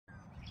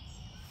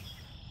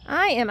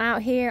I am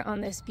out here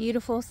on this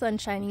beautiful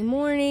sunshiny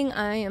morning.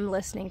 I am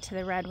listening to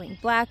the red-winged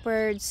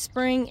blackbirds.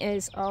 Spring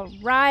is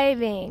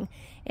arriving.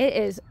 It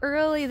is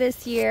early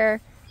this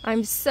year.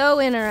 I'm so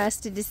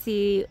interested to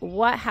see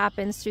what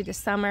happens through the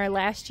summer.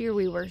 Last year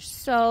we were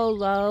so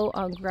low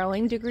on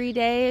growing degree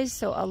days,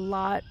 so a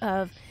lot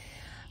of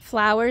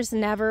flowers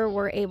never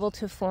were able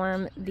to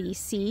form the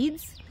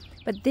seeds.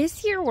 But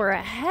this year we're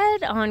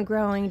ahead on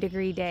growing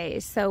degree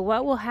days. So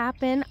what will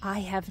happen? I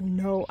have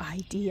no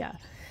idea.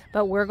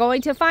 But we're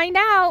going to find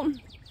out.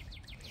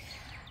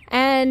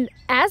 And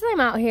as I'm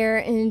out here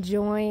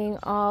enjoying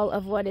all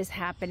of what is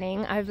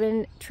happening, I've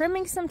been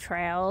trimming some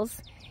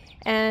trails.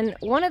 And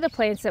one of the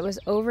plants that was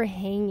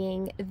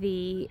overhanging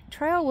the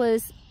trail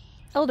was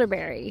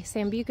Elderberry,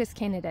 Sambucus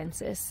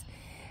canadensis.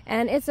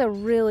 And it's a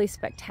really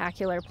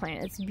spectacular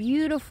plant. It's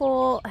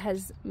beautiful,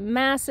 has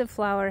massive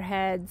flower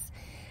heads,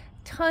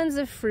 tons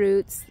of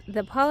fruits.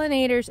 The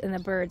pollinators and the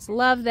birds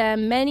love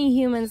them. Many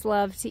humans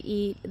love to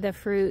eat the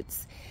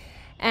fruits.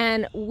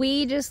 And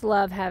we just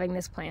love having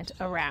this plant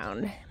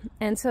around.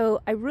 And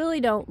so I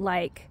really don't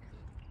like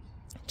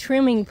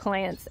trimming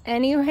plants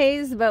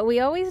anyways, but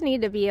we always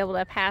need to be able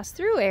to pass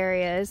through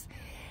areas.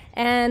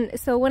 And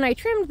so when I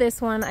trimmed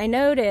this one, I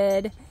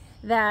noted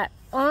that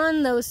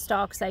on those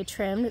stalks I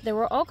trimmed, there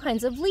were all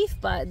kinds of leaf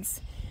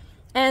buds.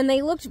 And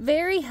they looked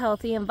very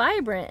healthy and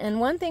vibrant. And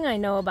one thing I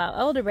know about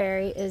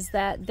elderberry is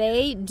that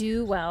they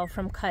do well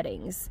from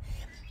cuttings,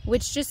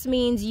 which just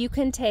means you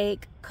can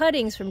take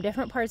cuttings from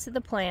different parts of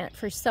the plant.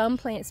 For some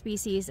plant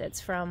species, it's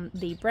from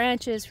the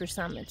branches. For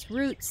some, it's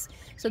roots.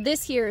 So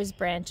this here is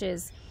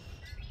branches.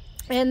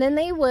 And then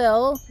they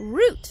will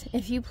root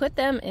if you put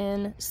them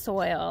in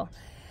soil.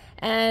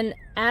 And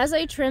as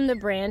I trimmed the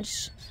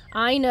branch,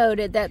 I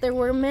noted that there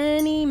were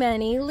many,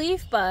 many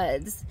leaf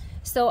buds.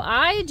 So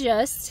I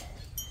just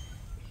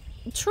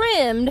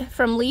trimmed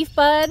from leaf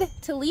bud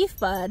to leaf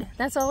bud.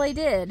 That's all I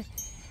did.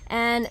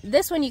 And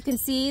this one, you can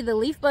see the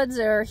leaf buds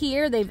are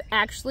here. They've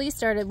actually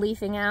started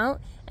leafing out.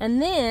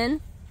 And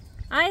then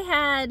I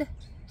had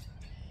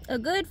a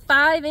good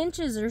 5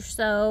 inches or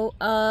so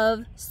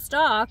of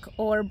stalk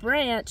or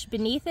branch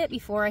beneath it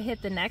before I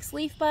hit the next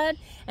leaf bud.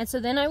 And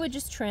so then I would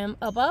just trim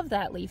above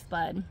that leaf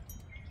bud.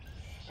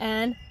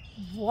 And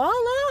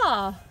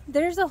voila!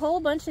 There's a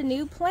whole bunch of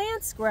new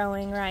plants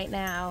growing right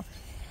now.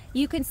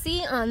 You can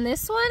see on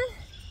this one,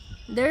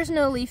 there's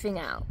no leafing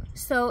out.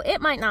 So it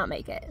might not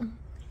make it.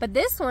 But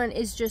this one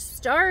is just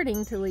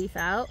starting to leaf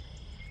out.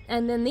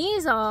 And then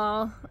these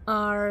all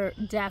are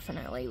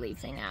definitely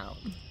leafing out.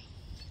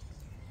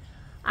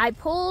 I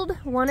pulled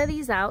one of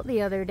these out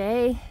the other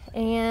day,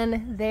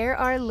 and there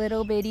are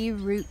little bitty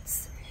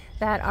roots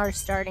that are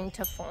starting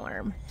to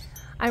form.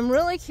 I'm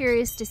really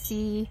curious to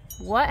see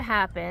what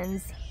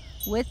happens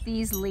with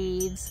these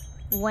leaves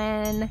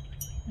when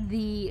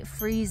the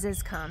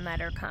freezes come that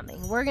are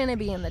coming. We're gonna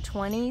be in the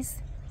 20s.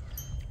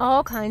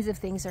 All kinds of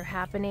things are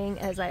happening,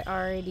 as I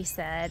already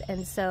said,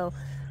 and so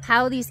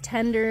how these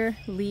tender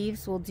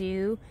leaves will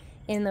do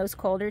in those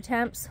colder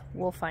temps,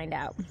 we'll find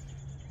out.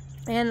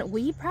 And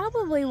we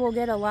probably will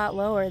get a lot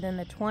lower than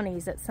the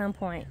 20s at some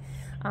point,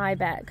 I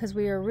bet, because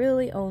we are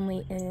really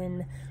only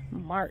in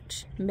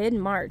March,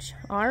 mid-March.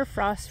 Our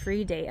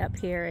frost-free date up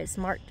here is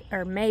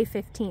May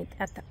 15th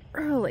at the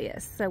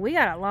earliest, so we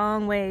got a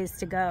long ways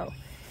to go.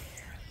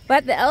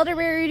 But the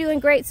elderberry are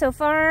doing great so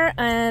far,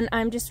 and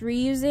I'm just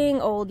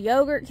reusing old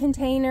yogurt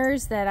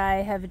containers that I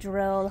have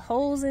drilled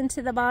holes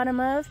into the bottom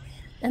of,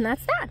 and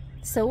that's that.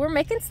 So we're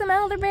making some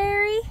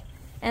elderberry,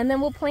 and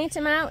then we'll plant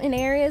them out in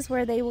areas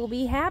where they will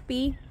be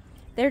happy.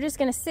 They're just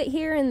gonna sit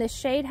here in this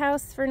shade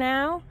house for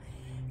now,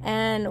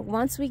 and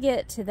once we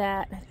get to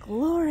that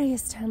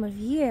glorious time of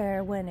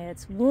year when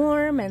it's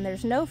warm and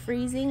there's no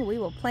freezing, we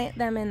will plant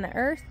them in the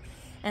earth,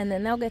 and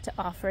then they'll get to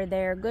offer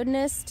their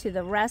goodness to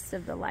the rest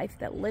of the life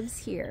that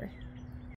lives here.